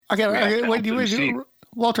wait,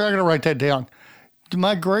 Walter, I got to write that down.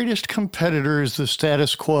 My greatest competitor is the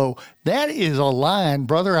status quo. That is a line,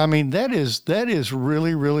 brother. I mean, that is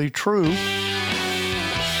really, really true.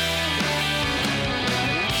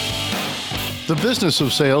 The business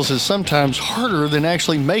of sales is sometimes harder than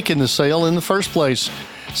actually making the sale in the first place.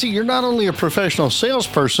 See, you're not only a professional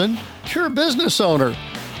salesperson, you're a business owner,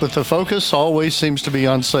 but the focus always seems to be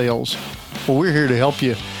on sales. Well, we're here to help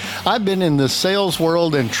you. I've been in the sales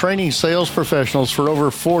world and training sales professionals for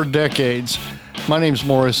over 4 decades. My name's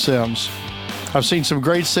Morris Sims. I've seen some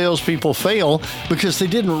great salespeople fail because they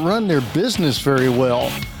didn't run their business very well.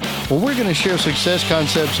 Well, we're going to share success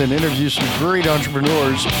concepts and interview some great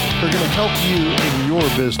entrepreneurs who are going to help you in your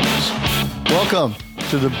business. Welcome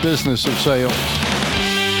to the business of sales.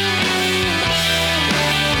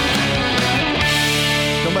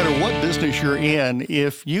 No matter what business you're in,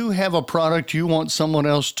 if you have a product you want someone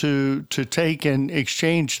else to take and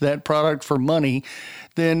exchange that product for money,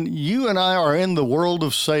 then you and I are in the world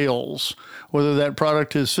of sales, whether that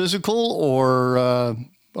product is physical or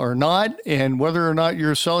not, and whether or not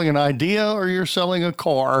you're selling an idea or you're selling a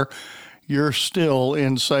car, you're still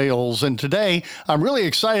in sales. And today, I'm really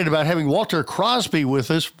excited about having Walter Crosby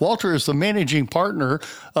with us. Walter is the managing partner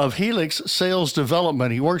of Helix Sales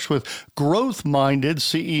Development. He works with growth-minded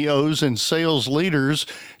CEOs and sales leaders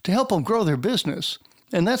to help them grow their business.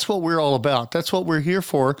 And that's what we're all about. That's what we're here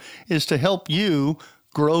for, is to help you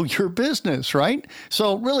grow your business, right?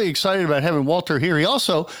 So really excited about having Walter here. He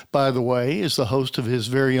also, by the way, is the host of his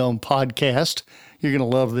very own podcast. You're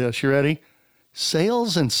going to love this. You ready?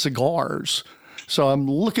 Sales and Cigars. So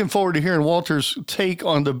I'm looking forward to hearing Walter's take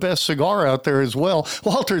on the best cigar out there as well.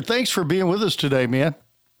 Walter, thanks for being with us today, man.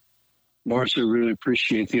 Morris, I really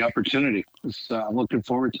appreciate the opportunity. I'm looking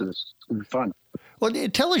forward to this. It's going to be fun. Well,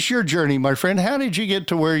 tell us your journey, my friend. How did you get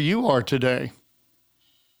to where you are today?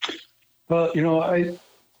 Well,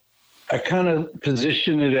 I kind of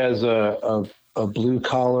position it as a blue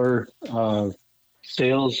collar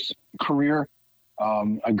sales career.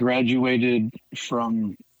 I graduated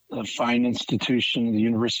from a fine institution, the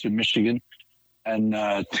University of Michigan, and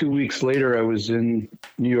 2 weeks later, I was in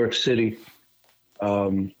New York City,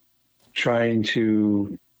 trying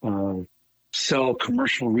to sell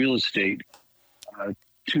commercial real estate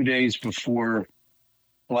 2 days before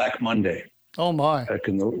Black Monday. Oh my!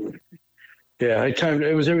 Yeah, I timed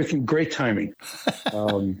it. Was everything great timing.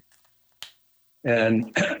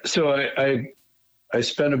 And so I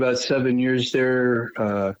spent about 7 years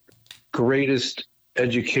there. Greatest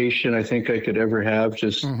education I think I could ever have.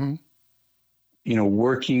 Just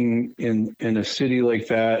working in a city like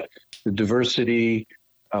that, the diversity,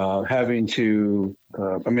 having to.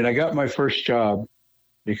 I got my first job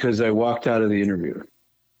because I walked out of the interview,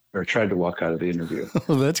 or tried to walk out of the interview.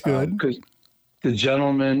 Oh, that's good. Because the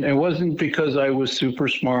gentleman, it wasn't because I was super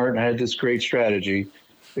smart and I had this great strategy.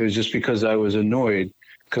 It was just because I was annoyed,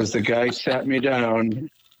 because the guy sat me down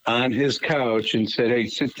on his couch and said, "Hey,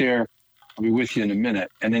 sit there. I'll be with you in a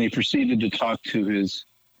minute." And then he proceeded to talk to his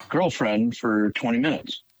girlfriend for 20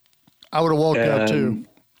 minutes. I would have walked out too.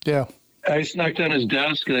 Yeah. I knocked on his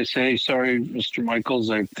desk and I say, "Hey, sorry, Mr. Michaels,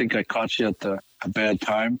 I think I caught you at a bad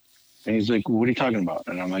time." And he's like, "What are you talking about?"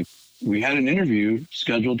 And I'm like, "We had an interview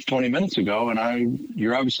scheduled 20 minutes ago, and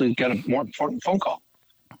you're obviously got a more important phone call."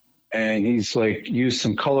 And he's like, used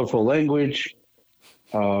some colorful language,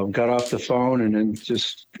 got off the phone, and then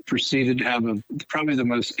just proceeded to have probably the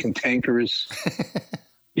most cantankerous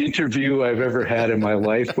interview I've ever had in my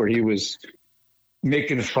life, where he was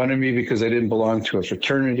making fun of me because I didn't belong to a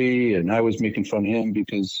fraternity, and I was making fun of him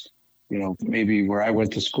because, maybe where I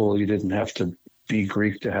went to school, you didn't have to be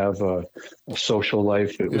Greek to have a social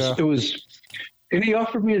life. It was, and he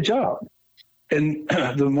offered me a job. And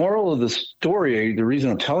the moral of the story, the reason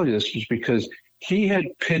I'm telling you this, was because he had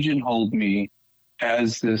pigeonholed me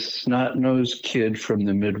as this snot-nosed kid from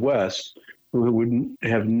the Midwest who would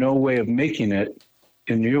have no way of making it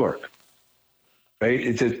in New York,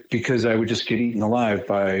 right? Because I would just get eaten alive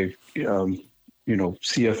by,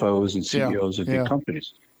 CFOs and CEOs of big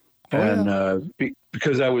companies.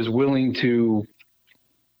 Because I was willing to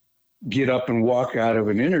get up and walk out of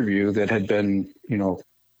an interview that had been,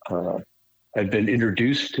 had been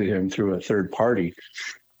introduced to him through a third party.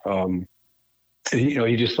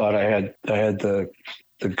 He just thought I had the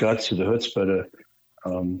guts or the chutzpah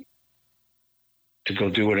to go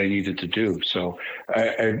do what I needed to do. So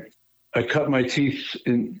I cut my teeth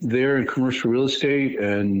in commercial real estate,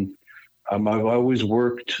 and I've always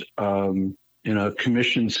worked in a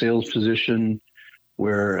commission sales position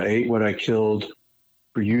where I ate what I killed,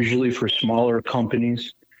 usually for smaller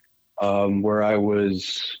companies, where I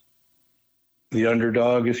was the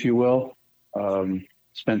underdog, if you will.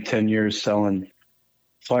 Spent 10 years selling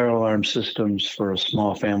fire alarm systems for a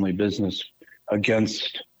small family business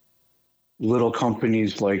against little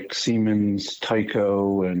companies like Siemens,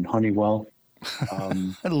 Tyco, and Honeywell.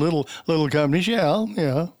 Little companies, yeah.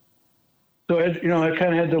 So I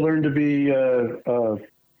kind of had to learn to be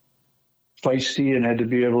feisty and had to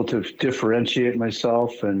be able to differentiate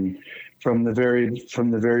myself, and from the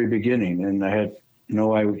very beginning. And I had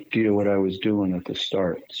no idea what I was doing at the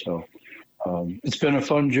start. So it's been a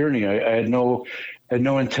fun journey. I had no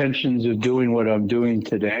intentions of doing what I'm doing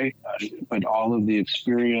today, but all of the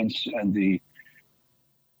experience and the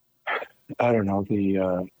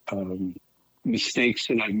mistakes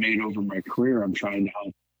that I've made over my career, I'm trying to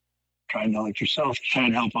help, like yourself,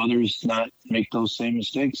 trying to help others not make those same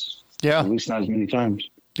mistakes. Yeah. At least not as many times.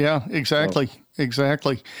 Yeah, exactly.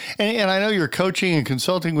 Exactly. And I know you're coaching and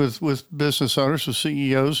consulting with business owners, with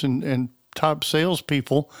CEOs and top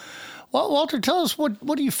salespeople. Well, Walter, tell us, what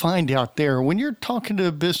do you find out there when you're talking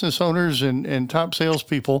to business owners and top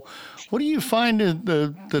salespeople? What do you find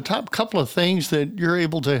the top couple of things that you're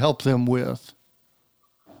able to help them with?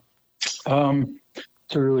 It's a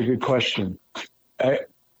really good question. I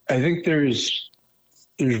think there's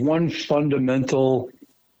one fundamental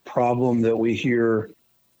problem that we hear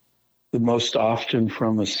the most often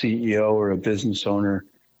from a CEO or a business owner,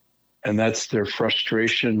 and that's their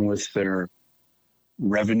frustration with their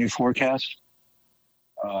revenue forecast,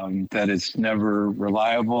 that it's never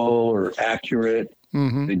reliable or accurate.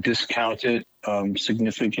 Mm-hmm. They discount it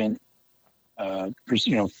significant, 25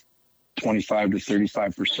 to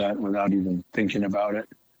 35% without even thinking about it.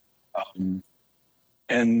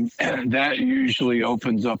 And that usually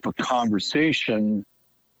opens up a conversation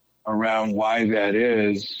around why that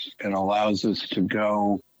is, and allows us to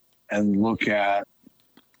go and look at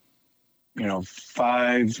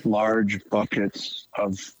 5 large buckets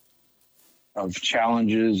of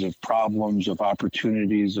challenges, of problems, of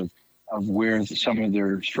opportunities, of where some of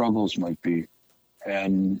their struggles might be.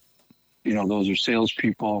 And those are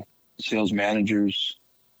salespeople, sales managers,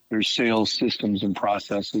 their sales systems and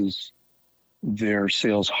processes, their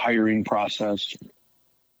sales hiring process,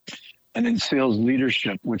 and then sales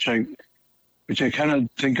leadership, which I kind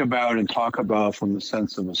of think about and talk about from the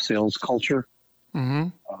sense of a sales culture.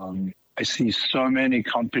 Mm-hmm. I see so many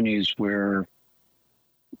companies where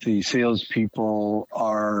the salespeople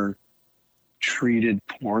are treated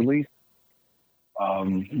poorly,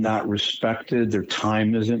 not respected. Their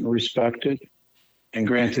time isn't respected. And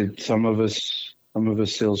granted, some of us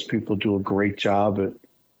salespeople do a great job at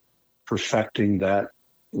perfecting that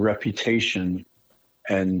reputation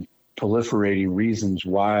and proliferating reasons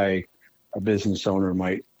why a business owner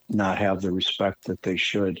might not have the respect that they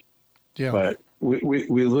should. Yeah. But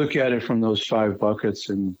we look at it from those 5 buckets,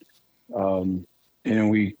 and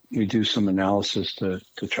we do some analysis to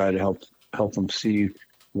try to help them see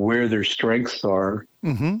where their strengths are,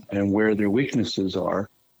 mm-hmm. and where their weaknesses are,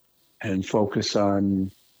 and focus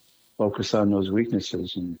on those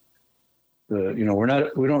weaknesses. And we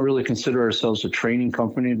don't really consider ourselves a training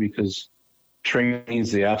company, because training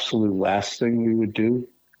is the absolute last thing we would do.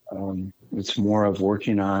 It's more of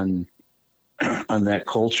working on that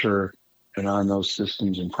culture and on those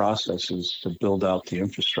systems and processes to build out the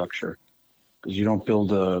infrastructure. Because you don't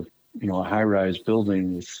build a high-rise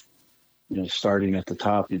building with starting at the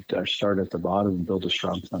top. You start at the bottom and build a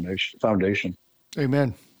strong foundation.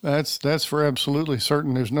 Amen. That's for absolutely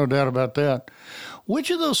certain. There's no doubt about that. Which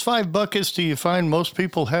of those 5 buckets do you find most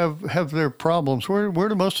people have their problems? Where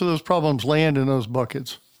do most of those problems land in those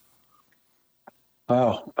buckets?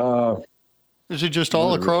 Is it just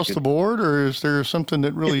all across the board, or is there something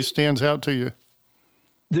that really stands out to you?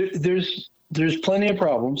 There's plenty of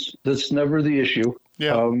problems. That's never the issue.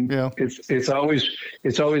 Yeah. It's always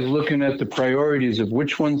looking at the priorities of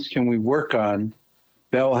which ones can we work on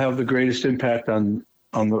that will have the greatest impact on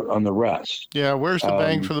the rest. Yeah, where's the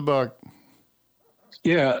bang for the buck?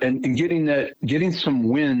 Yeah, and getting some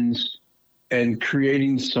wins and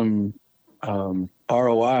creating some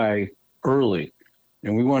ROI early.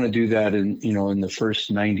 And we want to do that in the first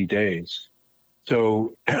 90 days.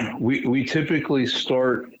 So we typically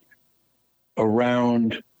start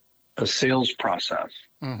around a sales process,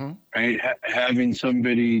 mm-hmm. right? Having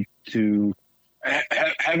somebody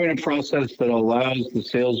having a process that allows the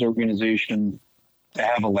sales organization to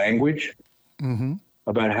have a language, mm-hmm.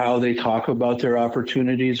 about how they talk about their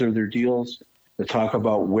opportunities or their deals, to talk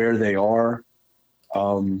about where they are.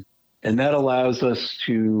 And that allows us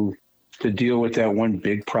to deal with that one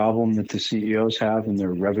big problem that the CEOs have in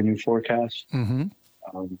their revenue forecast.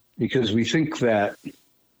 Mm-hmm. Because we think that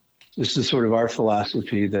this is sort of our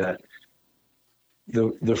philosophy, that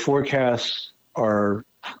the forecasts are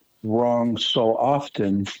wrong so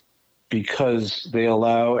often because they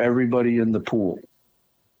allow everybody in the pool.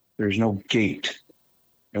 There's no gate.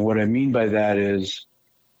 And what I mean by that is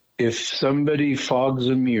if somebody fogs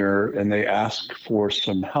a mirror and they ask for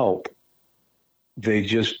some help, they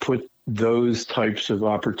just put those types of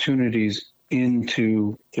opportunities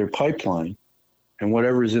into their pipeline. And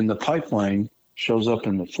whatever's in the pipeline shows up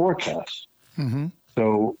in the forecast. Mm-hmm.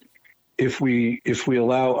 So if we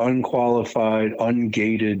allow unqualified,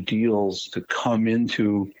 ungated deals to come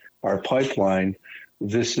into our pipeline,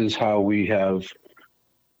 this is how we have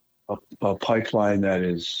a pipeline that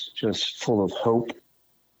is just full of hope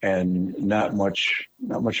and not much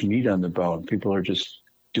meat on the bone. People are just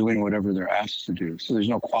doing whatever they're asked to do. So there's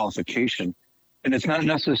no qualification. And it's not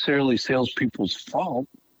necessarily salespeople's fault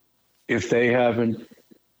if they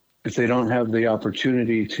don't have the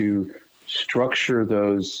opportunity to structure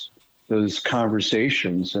those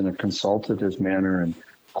conversations in a consultative manner and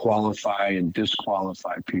qualify and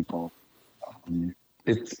disqualify people.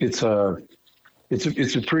 It's a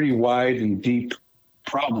pretty wide and deep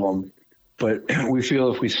problem, but we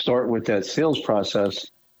feel if we start with that sales process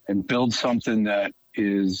and build something that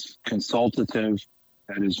is consultative,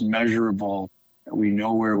 that is measurable, that we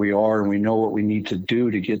know where we are and we know what we need to do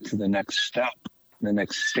to get to the next step, the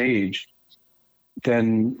next stage,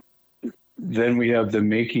 then we have the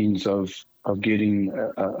makings of getting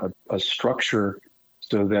a structure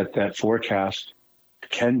so that forecast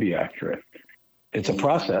can be accurate. It's a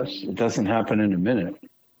process. It doesn't happen in a minute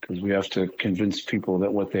because we have to convince people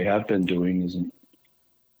that what they have been doing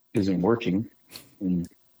isn't working, and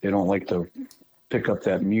they don't like to pick up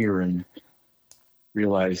that mirror and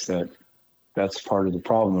realize that that's part of the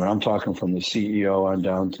problem. And I'm talking from the CEO on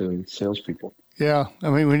down to salespeople. Yeah, I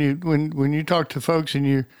mean, when you talk to folks and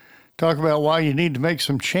you talk about why you need to make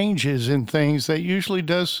some changes in things, that usually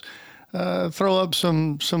does throw up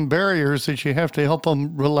some barriers that you have to help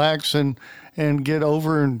them relax and get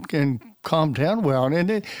over and calm down well.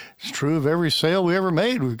 And it's true of every sale we ever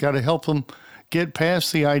made. We've got to help them get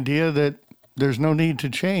past the idea that there's no need to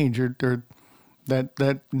change or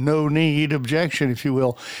that no need objection, if you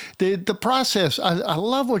will. The process, I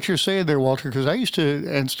love what you're saying there, Walter, because I used to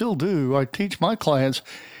and still do. I teach my clients,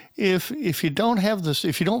 if you don't have this,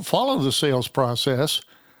 if you don't follow the sales process,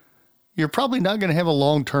 you're probably not going to have a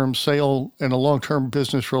long-term sale and a long-term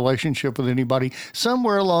business relationship with anybody.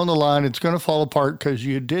 Somewhere along the line, it's going to fall apart because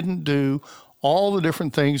you didn't do all the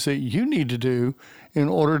different things that you need to do in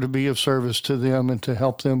order to be of service to them and to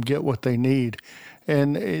help them get what they need.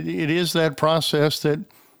 And it is that process that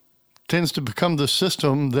tends to become the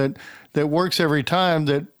system that works every time,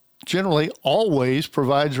 that generally always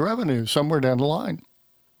provides revenue somewhere down the line.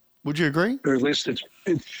 Would you agree? Or at least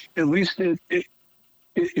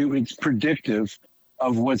it's predictive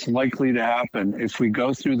of what's likely to happen if we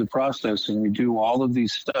go through the process and we do all of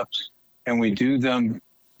these steps and we do them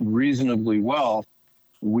reasonably well.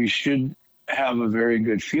 We should have a very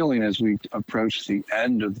good feeling as we approach the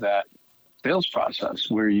end of that sales process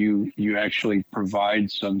where you actually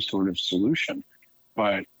provide some sort of solution.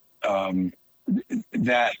 But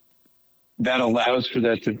that allows for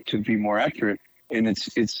that to be more accurate. And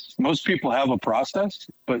it's most people have a process,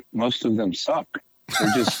 but most of them suck.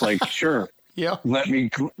 They're just like, sure, yeah, let me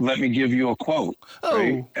give you a quote,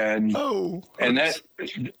 right? And that,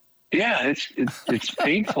 yeah, it's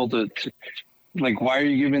painful to like, why are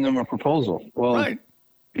you giving them a proposal? Well, right.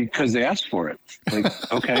 Because they asked for it.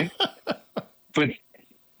 Like, okay, but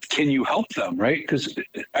can you help them, right? Because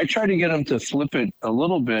I try to get them to flip it a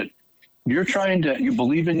little bit. You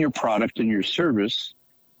believe in your product and your service,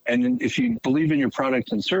 and if you believe in your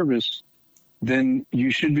product and service, then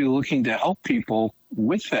you should be looking to help people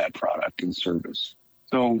with that product and service.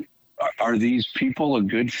 So are these people a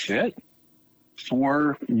good fit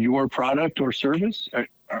for your product or service?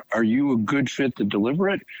 Are you a good fit to deliver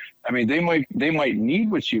it? I mean, they might need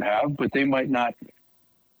what you have, but they might not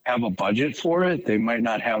have a budget for it. They might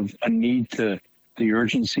not have a need the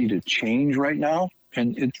urgency to change right now.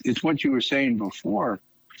 And it's what you were saying before,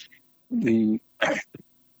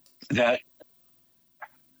 that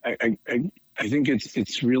I think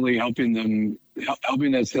it's really helping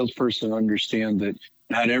that salesperson understand that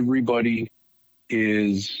not everybody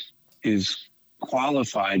is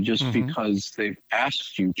qualified just because they've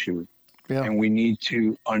asked you to. Yeah. And we need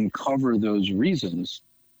to uncover those reasons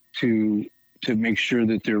to make sure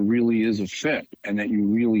that there really is a fit and that you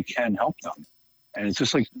really can help them. And it's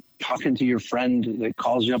just like talking to your friend that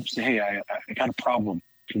calls you up and say, hey, I got a problem.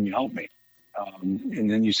 Can you help me? And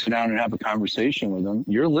then you sit down and have a conversation with them.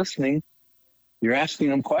 You're listening. You're asking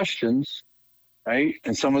them questions. right?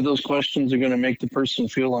 And some of those questions are going to make the person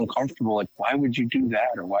feel uncomfortable. Like, why would you do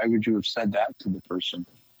that? Or why would you have said that to the person?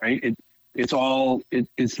 Right? It's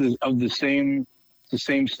the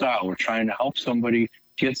same style. We're trying to help somebody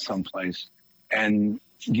get someplace, and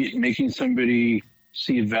making somebody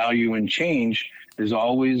see value and change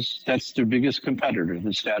that's their biggest competitor,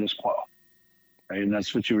 the status quo. Right? And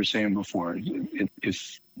that's what you were saying before.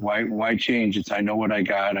 It's why change? It's, I know what I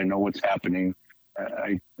got. I know what's happening.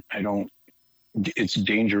 I don't, it's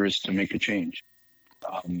dangerous to make a change.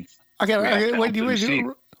 Walter, I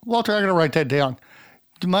got to write that down.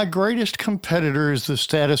 My greatest competitor is the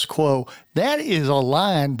status quo. That is a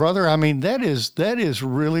line, brother. I mean, that is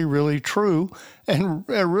really, really true, and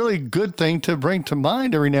a really good thing to bring to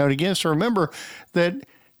mind every now and again. So remember that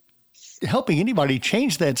helping anybody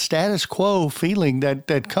change that status quo feeling,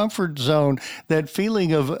 that comfort zone, that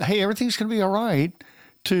feeling of, hey, everything's going to be all right,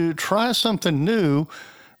 to try something new,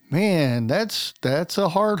 man, that's a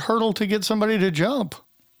hard hurdle to get somebody to jump.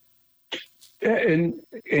 And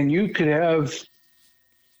you could have,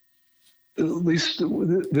 at least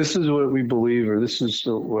this is what we believe, or this is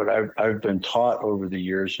what I've been taught over the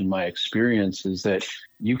years in my experience, is that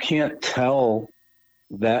you can't tell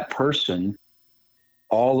that person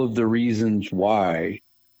all of the reasons why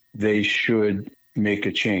they should make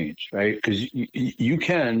a change, right? Because you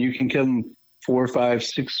can give them 4, 5,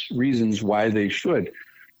 6 reasons why they should.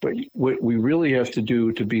 But what we really have to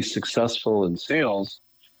do to be successful in sales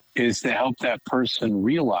is to help that person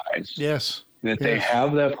realize that they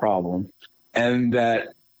have that problem, and that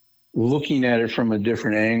looking at it from a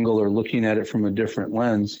different angle or looking at it from a different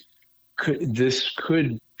lens, this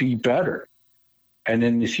could be better. And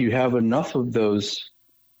then if you have enough of those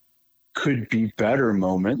could be better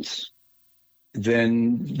moments,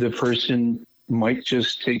 then the person might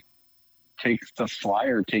just take the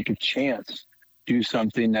flyer, take a chance, do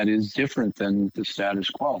something that is different than the status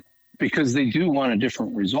quo, because they do want a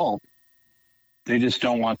different result. They just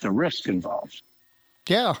don't want the risk involved.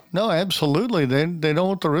 Yeah, no, absolutely. They don't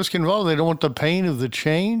want the risk involved. They don't want the pain of the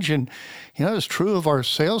change. And, it's true of our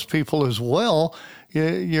salespeople as well.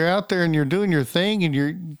 You're out there and you're doing your thing, and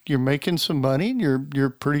you're making some money, and you're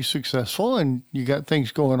pretty successful, and you got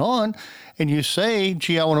things going on, and you say,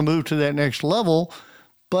 gee, I want to move to that next level.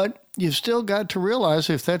 But you've still got to realize,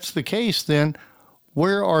 if that's the case, then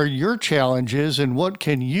where are your challenges and what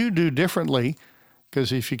can you do differently?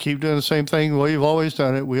 Because if you keep doing the same thing the way you've always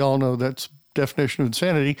done it, we all know that's definition of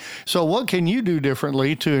insanity. So what can you do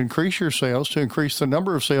differently to increase your sales, to increase the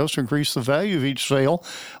number of sales, to increase the value of each sale?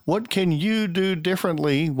 What can you do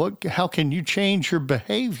differently? How can you change your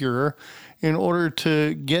behavior in order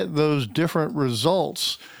to get those different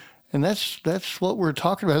results? And that's what we're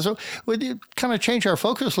talking about. So we kind of change our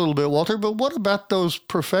focus a little bit, Walter, but what about those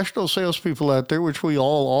professional salespeople out there, which we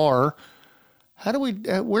all are? How do we,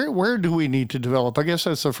 where do we need to develop? I guess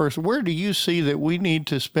that's the first. Where do you see that we need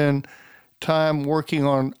to spend time working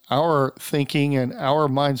on our thinking and our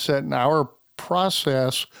mindset and our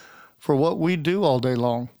process for what we do all day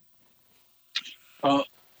long?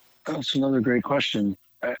 That's another great question.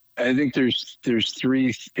 I think there's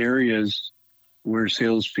 3 areas where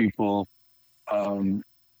salespeople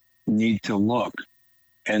need to look,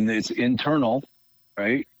 and it's internal,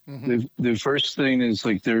 right? Mm-hmm. The first thing is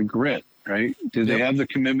like their grit, right? Do they have the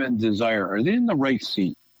commitment and desire? Are they in the right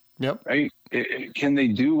seat? Yep. Right? Can they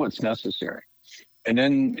do what's necessary? And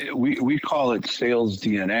then we call it sales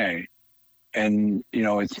DNA. And,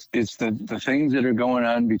 it's the things that are going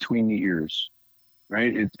on between the ears,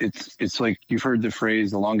 right? It's like, you've heard the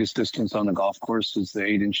phrase, the longest distance on the golf course is the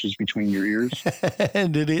 8 inches between your ears.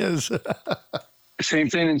 And it is.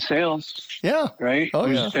 Same thing in sales. Yeah. Right? Oh,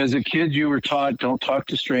 yeah. As a kid, you were taught, don't talk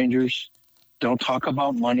to strangers. Don't talk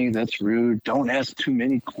about money. That's rude. Don't ask too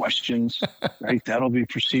many questions, right? That'll be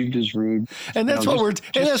perceived as rude. And that's what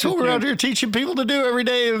we're out here teaching people to do every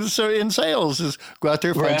day. So in sales, is go out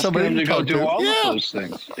there, find somebody to talk to. Go do all of those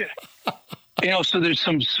things. Yeah. So there's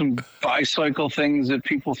some bicycle things that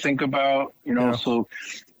people think about. So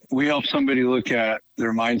we help somebody look at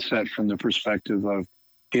their mindset from the perspective of,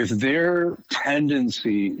 if their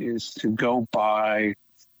tendency is to go buy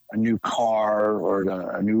a new car or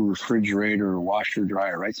a new refrigerator or washer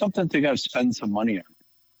dryer, right? Something they got to spend some money on.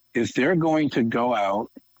 If they're going to go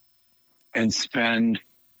out and spend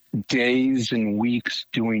days and weeks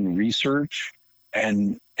doing research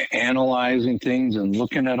and analyzing things and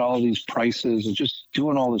looking at all these prices and just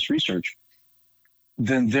doing all this research,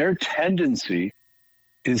 then their tendency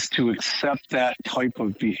is to accept that type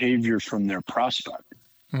of behavior from their prospect,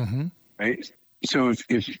 right? So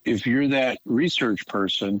if you're that research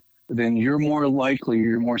person, then you're more likely,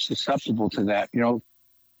 you're more susceptible to that.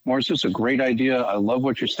 Morris, this is a great idea. I love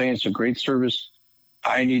what you're saying. It's a great service.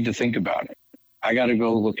 I need to think about it. I got to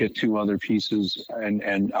go look at 2 other pieces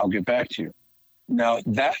and I'll get back to you. Now,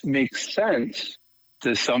 that makes sense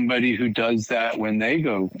to somebody who does that when they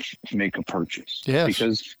go make a purchase. Yes.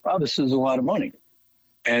 Because, wow, this is a lot of money.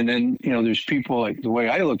 And then, there's people, like, the way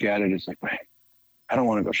I look at it is like, man, I don't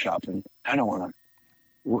want to go shopping. I don't want to.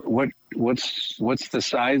 What's the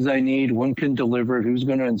size I need? When can deliver it? Who's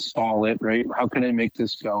going to install it? Right? How can I make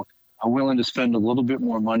this go? I'm willing to spend a little bit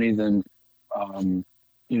more money than,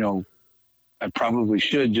 I probably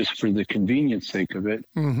should, just for the convenience sake of it.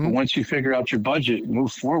 Mm-hmm. But once you figure out your budget,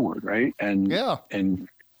 move forward, right? And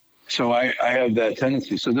so I have that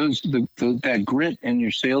tendency. So that grit in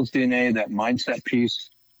your sales DNA, that mindset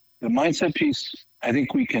piece, the mindset piece, I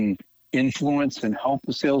think we can influence and help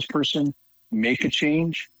the salesperson make a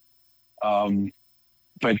change.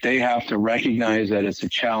 But they have to recognize that it's a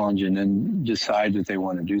challenge and then decide that they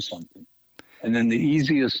want to do something. And then the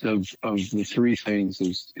easiest of the 3 things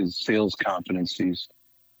is sales competencies.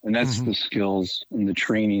 And that's the skills and the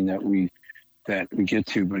training that we get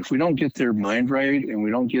to. But if we don't get their mind right and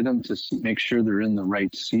we don't get them to make sure they're in the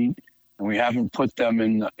right seat, and we haven't put them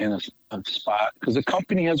in a spot, because the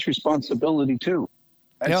company has responsibility too.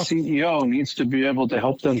 That CEO needs to be able to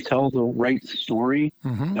help them tell the right story,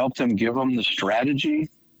 help them give them the strategy,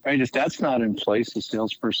 right? If that's not in place, the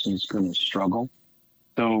salesperson is going to struggle.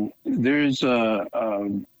 So there's a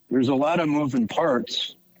lot of moving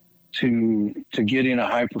parts to getting a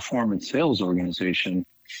high performance sales organization.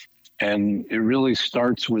 And it really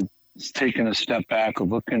starts with taking a step back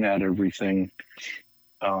of looking at everything,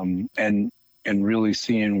 and really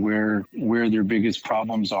seeing where their biggest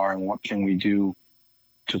problems are and what can we do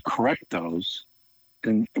to correct those.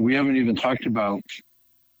 And we haven't even talked about,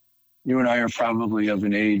 you and I are probably of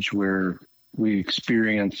an age where we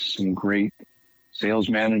experience some great sales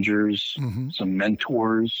managers, some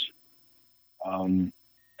mentors. And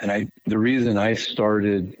the reason I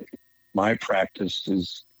started my practice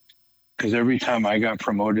is because every time I got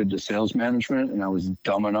promoted to sales management and I was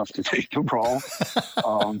dumb enough to take the role,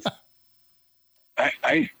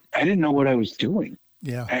 I didn't know what I was doing.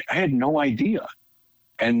 Yeah. I had no idea.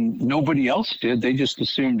 And nobody else did. They just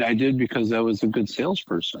assumed I did because I was a good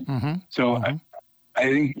salesperson. So I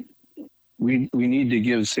think we need to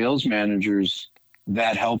give sales managers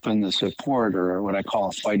that help and the support, or what I call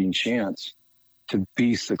a fighting chance, to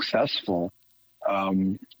be successful.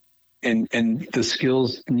 And the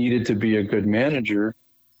skills needed to be a good manager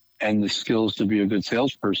and the skills to be a good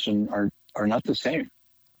salesperson are not the same.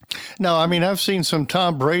 No, I mean, I've seen some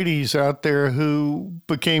Tom Brady's out there who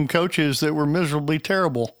became coaches that were miserably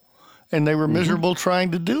terrible, and they were miserable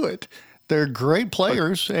trying to do it. They're great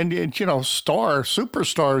players and superstars,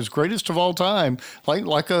 greatest of all time,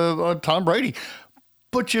 like a Tom Brady.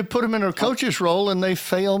 But you put them in a coach's role and they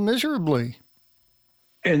fail miserably.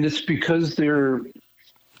 And it's because there's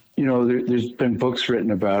been books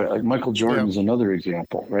written about it. Like Michael Jordan is another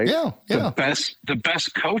example, right? Yeah. The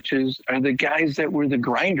best coaches are the guys that were the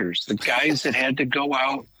grinders, the guys that had to go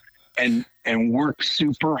out and work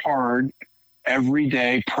super hard every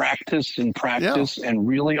day, practice and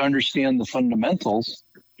really understand the fundamentals.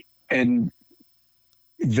 And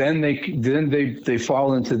then they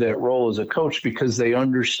fall into that role as a coach because they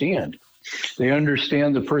understand. They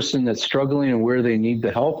understand the person that's struggling and where they need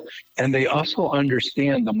the help. And they also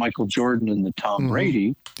understand the Michael Jordan and the Tom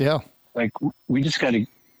Brady. Yeah. Like, we just got to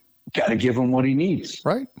give him what he needs.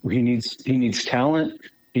 Right. He needs talent.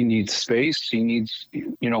 He needs space. He needs,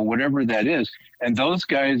 whatever that is. And those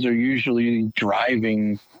guys are usually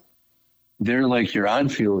driving. They're like your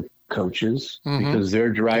on-field coaches because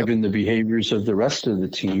they're driving the behaviors of the rest of the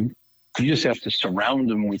team. You just have to surround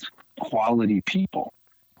them with quality people.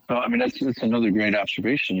 So, I mean, that's another great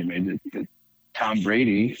observation you made, that Tom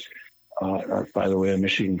Brady, by the way, a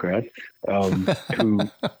Michigan grad, who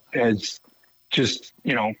has just,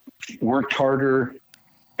 worked harder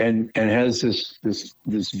and has this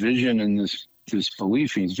vision and this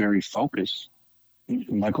belief. He's very focused.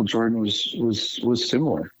 Michael Jordan was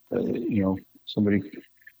similar. Somebody,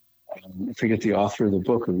 I forget the author of the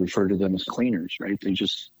book, who referred to them as cleaners, right?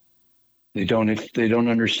 They don't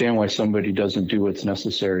understand why somebody doesn't do what's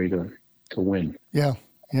necessary to win. Yeah.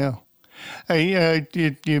 Hey,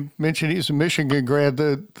 you mentioned he's a Michigan grad.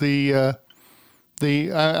 I'm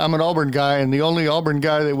an Auburn guy, and the only Auburn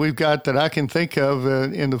guy that we've got that I can think of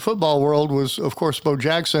in the football world was, of course, Bo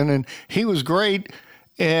Jackson, and he was great,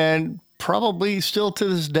 and probably still to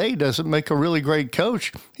this day doesn't make a really great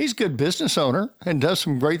coach. He's a good business owner and does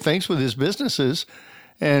some great things with his businesses,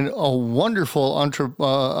 and a wonderful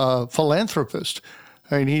philanthropist.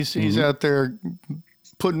 I mean, he's out there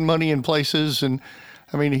putting money in places. And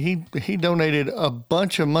I mean, he donated a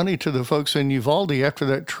bunch of money to the folks in Uvalde after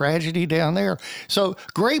that tragedy down there. So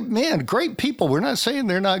great men, great people. We're not saying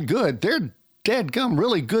they're not good. They're dadgum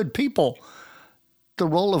really good people. The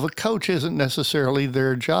role of a coach isn't necessarily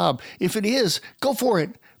their job. If it is, go for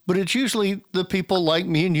it. But it's usually the people like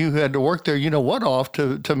me and you who had to work there, off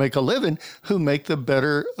to make a living, who make the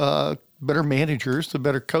better managers, the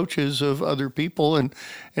better coaches of other people, and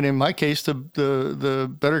in my case, the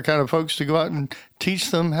better kind of folks to go out and teach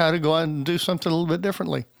them how to go out and do something a little bit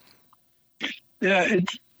differently. Yeah,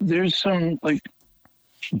 there's some, like,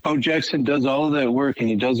 Bo Jackson does all of that work, and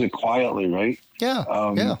he does it quietly, right?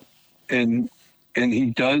 Yeah, and he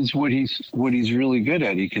does what he's really good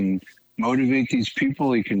at. He can motivate these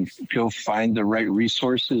people. He can go find the right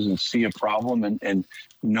resources and see a problem and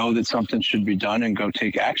know that something should be done and go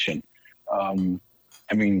take action. I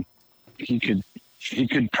mean, he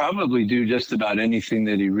could probably do just about anything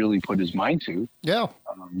that he really put his mind to. Yeah.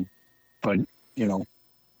 But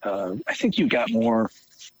I think you got more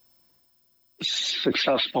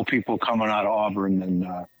successful people coming out of Auburn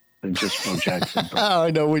than just Bo Jackson.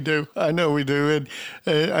 I know we do. And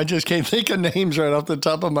I just can't think of names right off the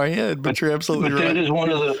top of my head, but you're absolutely right. That is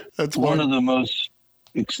one of the most,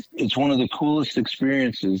 it's one of the coolest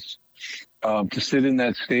experiences to sit in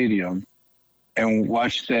that stadium and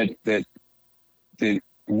watch that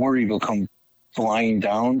War Eagle come flying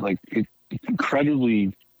down. Like, it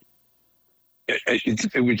incredibly,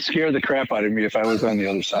 it would scare the crap out of me if I was on the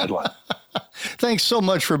other sideline. Thanks so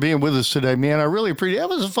much for being with us today, man. I really appreciate it. That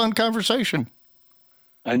was a fun conversation.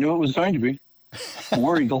 I knew it was going to be.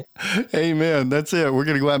 War Eagle. Amen. That's it. We're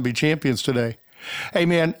going to go out and be champions today. Hey,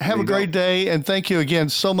 man, have a great day. And thank you again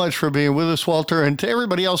so much for being with us, Walter. And to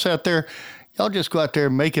everybody else out there, y'all just go out there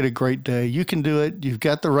and make it a great day. You can do it. You've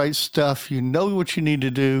got the right stuff. You know what you need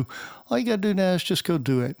to do. All you got to do now is just go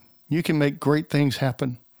do it. You can make great things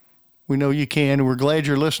happen. We know you can, and we're glad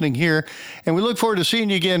you're listening here. And we look forward to seeing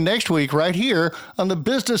you again next week right here on the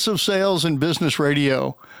Business of Sales and Business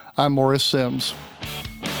Radio. I'm Morris Sims.